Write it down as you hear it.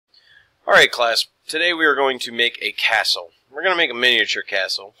Alright class, today we are going to make a castle. We're going to make a miniature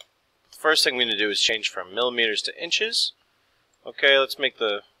castle. The first thing we need to do is change from millimeters to inches. Okay, let's make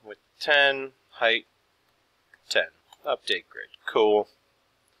the width 10, height 10. Update grid. Cool.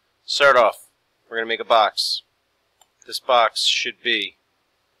 Start off, we're going to make a box. This box should be,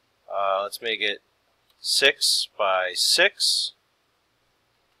 let's make it 6 by 6.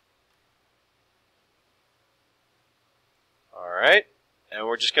 Alright. And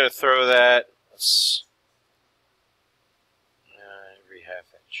we're just going to throw that every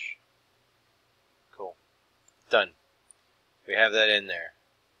half inch. Cool. Done. We have that in there.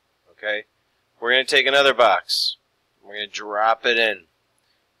 Okay. We're going to take another box. We're going to drop it in.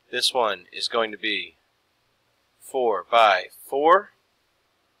 This one is going to be 4 by 4.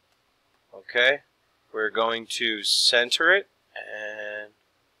 Okay. We're going to center it. And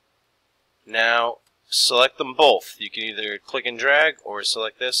now select them both. You can either click and drag or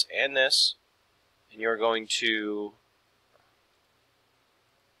select this and this, and you're going to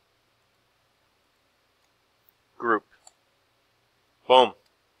group. Boom.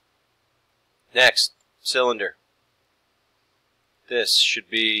 Next, cylinder. This should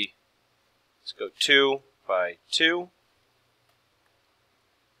be, let's go 2 by 2.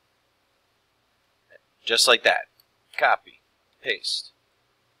 Just like that. Copy, paste.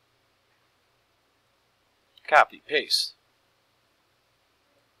 Copy, paste.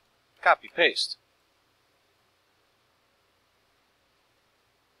 Copy, paste.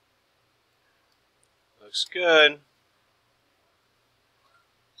 Looks good.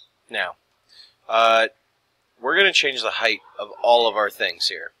 Now, we're going to change the height of all of our things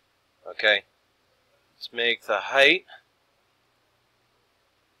here. Okay? Let's make the height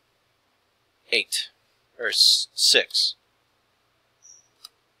 8 or 6.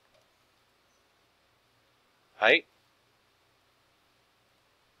 Height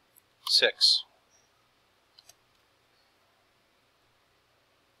 6.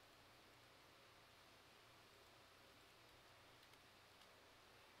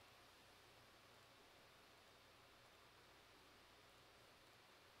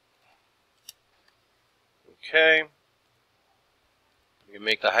 Okay. We can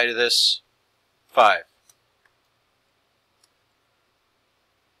make the height of this 5.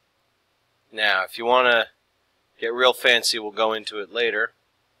 Now, if you want to get real fancy, we'll go into it later.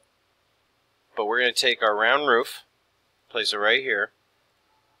 But we're going to take our round roof, place it right here.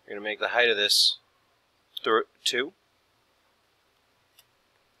 We're going to make the height of this 2.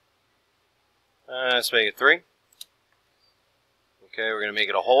 Let's make it 3. Okay, we're going to make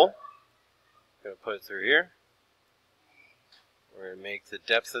it a hole. Going to put it through here. We're going to make the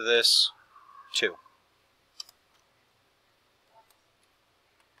depth of this 2.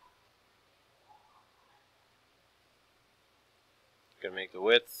 Going to make the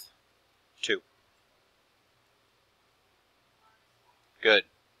width 2. Good.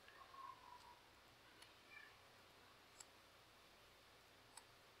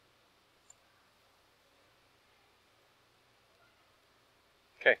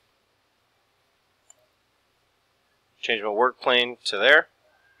 Okay. Change my work plane to there.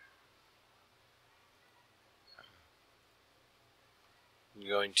 I'm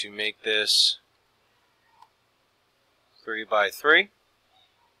going to make this 3 by 3.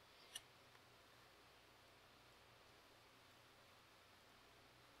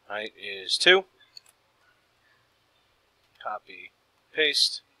 Height is 2. Copy,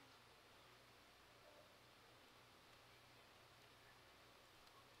 paste.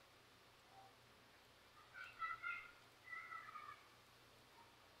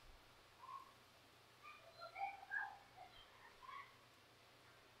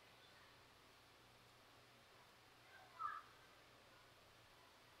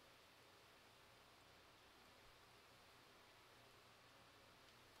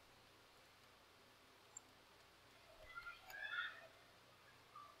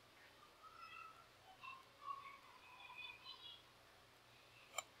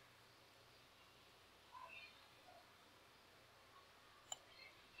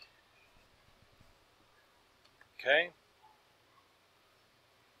 Okay.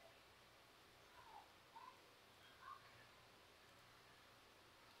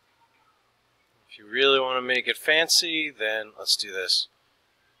 If you really want to make it fancy, then let's do this.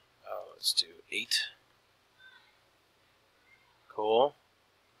 Let's do 8. Cool.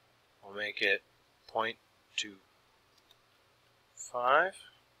 We'll make it 0.25.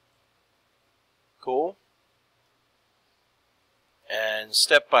 Cool. And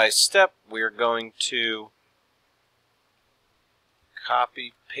step by step, we're going to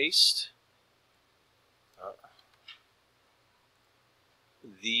copy, paste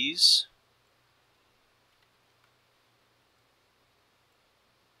these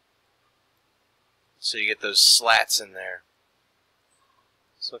So you get those slats in there.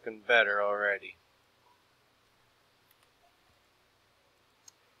 It's looking better already.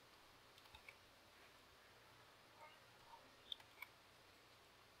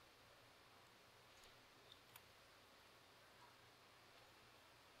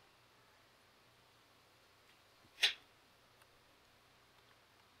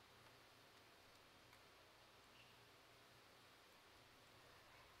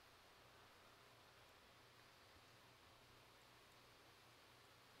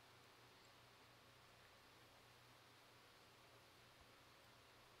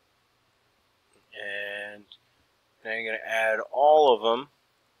 And now you're going to add all of them.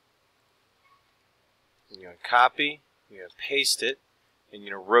 You're going to copy, you're going to paste it, and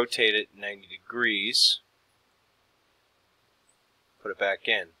you're going to rotate it 90 degrees. Put it back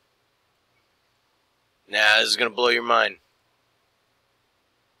in. Now this is going to blow your mind.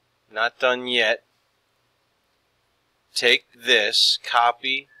 Not done yet. Take this,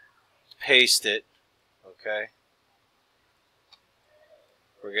 copy, paste it, okay?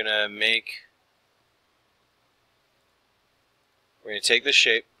 We're going to take the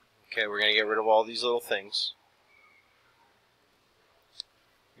shape, okay, we're going to get rid of all these little things.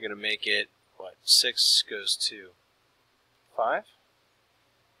 We're going to make it, what, 6 goes to 5?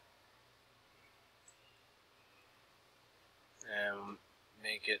 And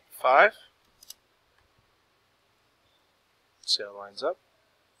make it 5. See how it lines up.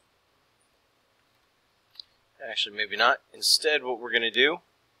 Actually, maybe not. Instead, what we're going to do,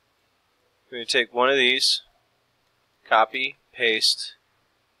 we're going to take one of these, copy, paste.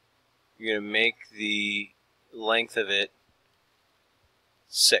 You're going to make the length of it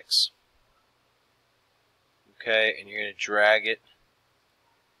 6. Okay, and you're going to drag it.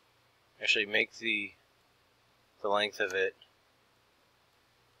 Actually, make the length of it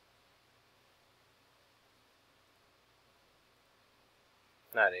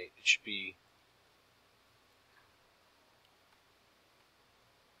not 8. It should be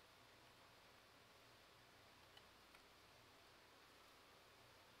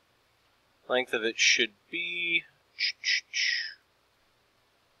length of it should be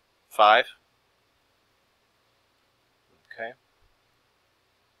 5. Okay.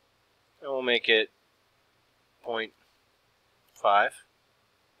 And we'll make it 0.5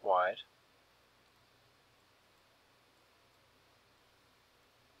 wide.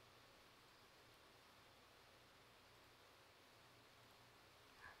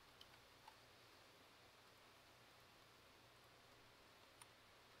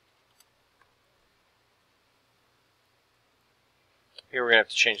 Here we're going to have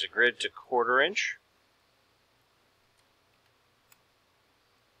to change the grid to 1/4 inch.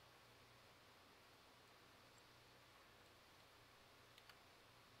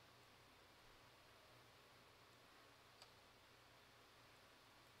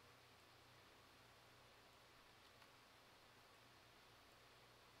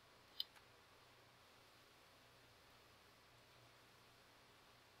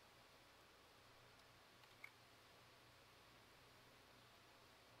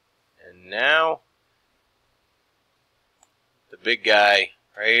 And now, the big guy,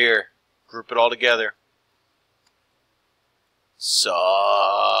 right here. Group it all together. Sup.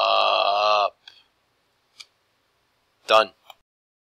 Done.